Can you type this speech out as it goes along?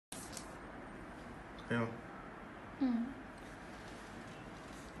Yeah.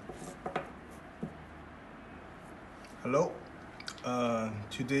 Hello.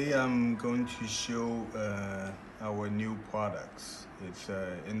 Today I'm going to show our new products. It's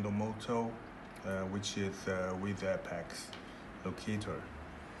Endomoto, which is with Apex locator,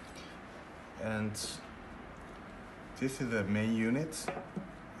 and this is the main unit,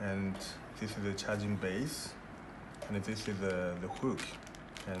 and this is the charging base, and this is the hook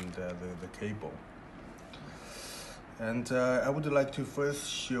and the cable. And I would like to first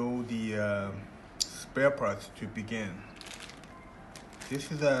show the spare parts to begin. We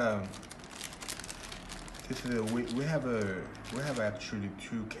have actually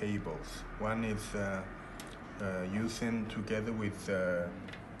two cables. One is using together with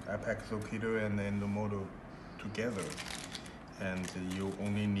Apex locator and Endomoto together, and you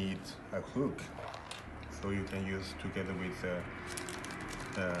only need a hook, so you can use together with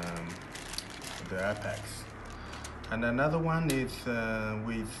the Apex. And another one is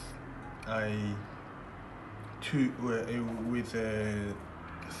with a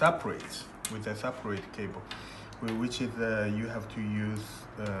separate cable, which is you have to use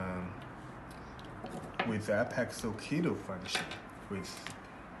with the Apex locator function with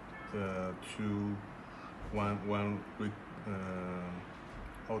one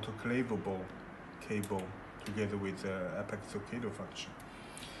autoclavable cable together with the Apex locator function.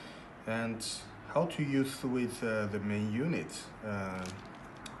 And how to use with the main unit.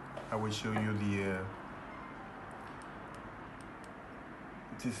 I will show you the.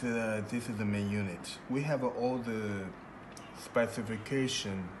 This is the main unit. We have all the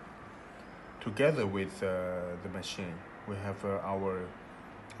specification together with the machine. We have our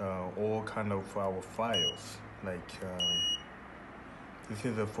all kind of our files. Like this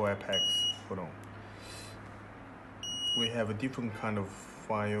is for Apex. Hold on. We have a different kind of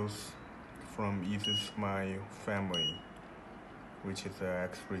files from Easyinsmile family, which is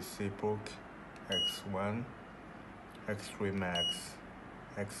X3 Reciproc, X1, X3 Max,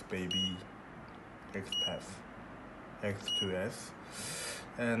 X Baby, X Path, X2S,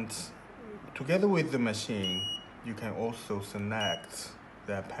 and together with the machine, you can also select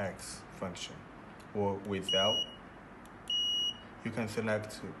the Apex function, or without. You can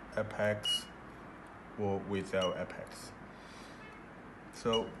select Apex or without Apex.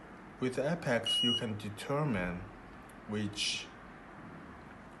 So with Apex, you can determine which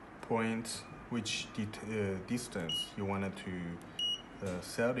point, which distance you wanted to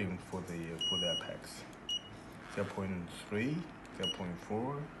setting for the Apex. 0.3,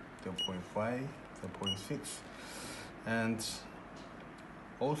 0.4, 0.5, 0.6, and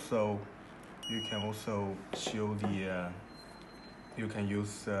also you can also show the. You can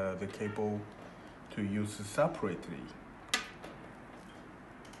use the cable to use separately.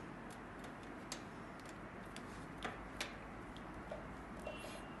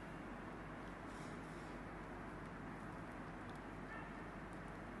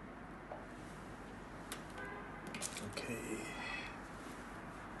 Okay,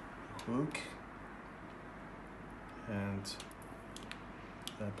 hook and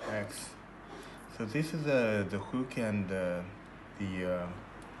Apex. So this is the hook and the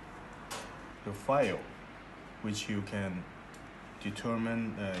file, which you can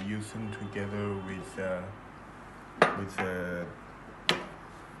determine using together with the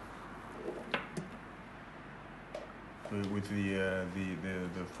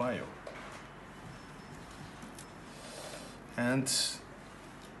file. And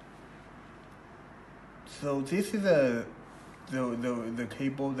so this is the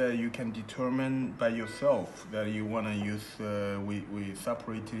cable that you can determine by yourself that you want to use with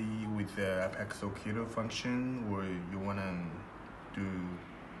separately with the Apex locator function, or you want to do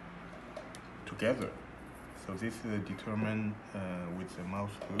together. So this is determined with the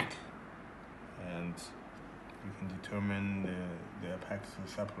mouse hook, and you can determine the Apex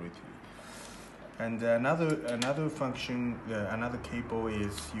separately. And another function, another cable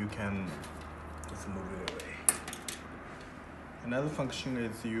is you can just move it away. Another function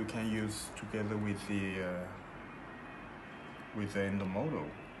is you can use together with the Endomoto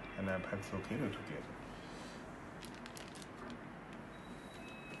and Apex locator together.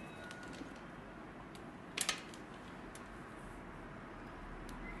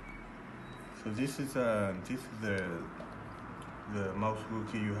 So this is the mouse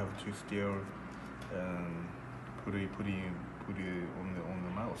hook. You have to still put it on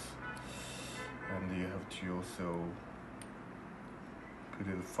the mouse, and you have to also put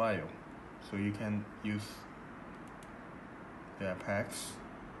the file, so you can use the Apex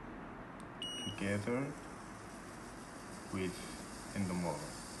together with Endomoto.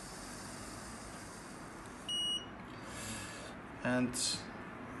 And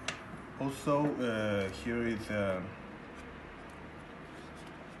also here is the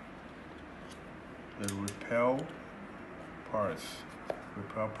repel parts,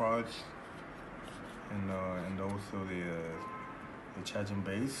 and also the charging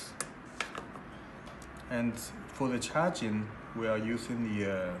base. And for the charging, we are using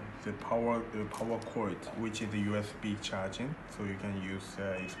the power cord, which is the USB charging. So you can use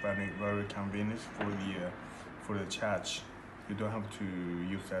it's very convenient for the charge. You don't have to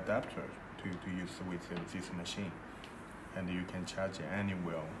use the adapter to use with this machine, and you can charge it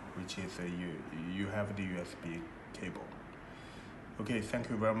anywhere, which is you have the USB cable. Okay, thank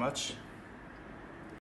you very much.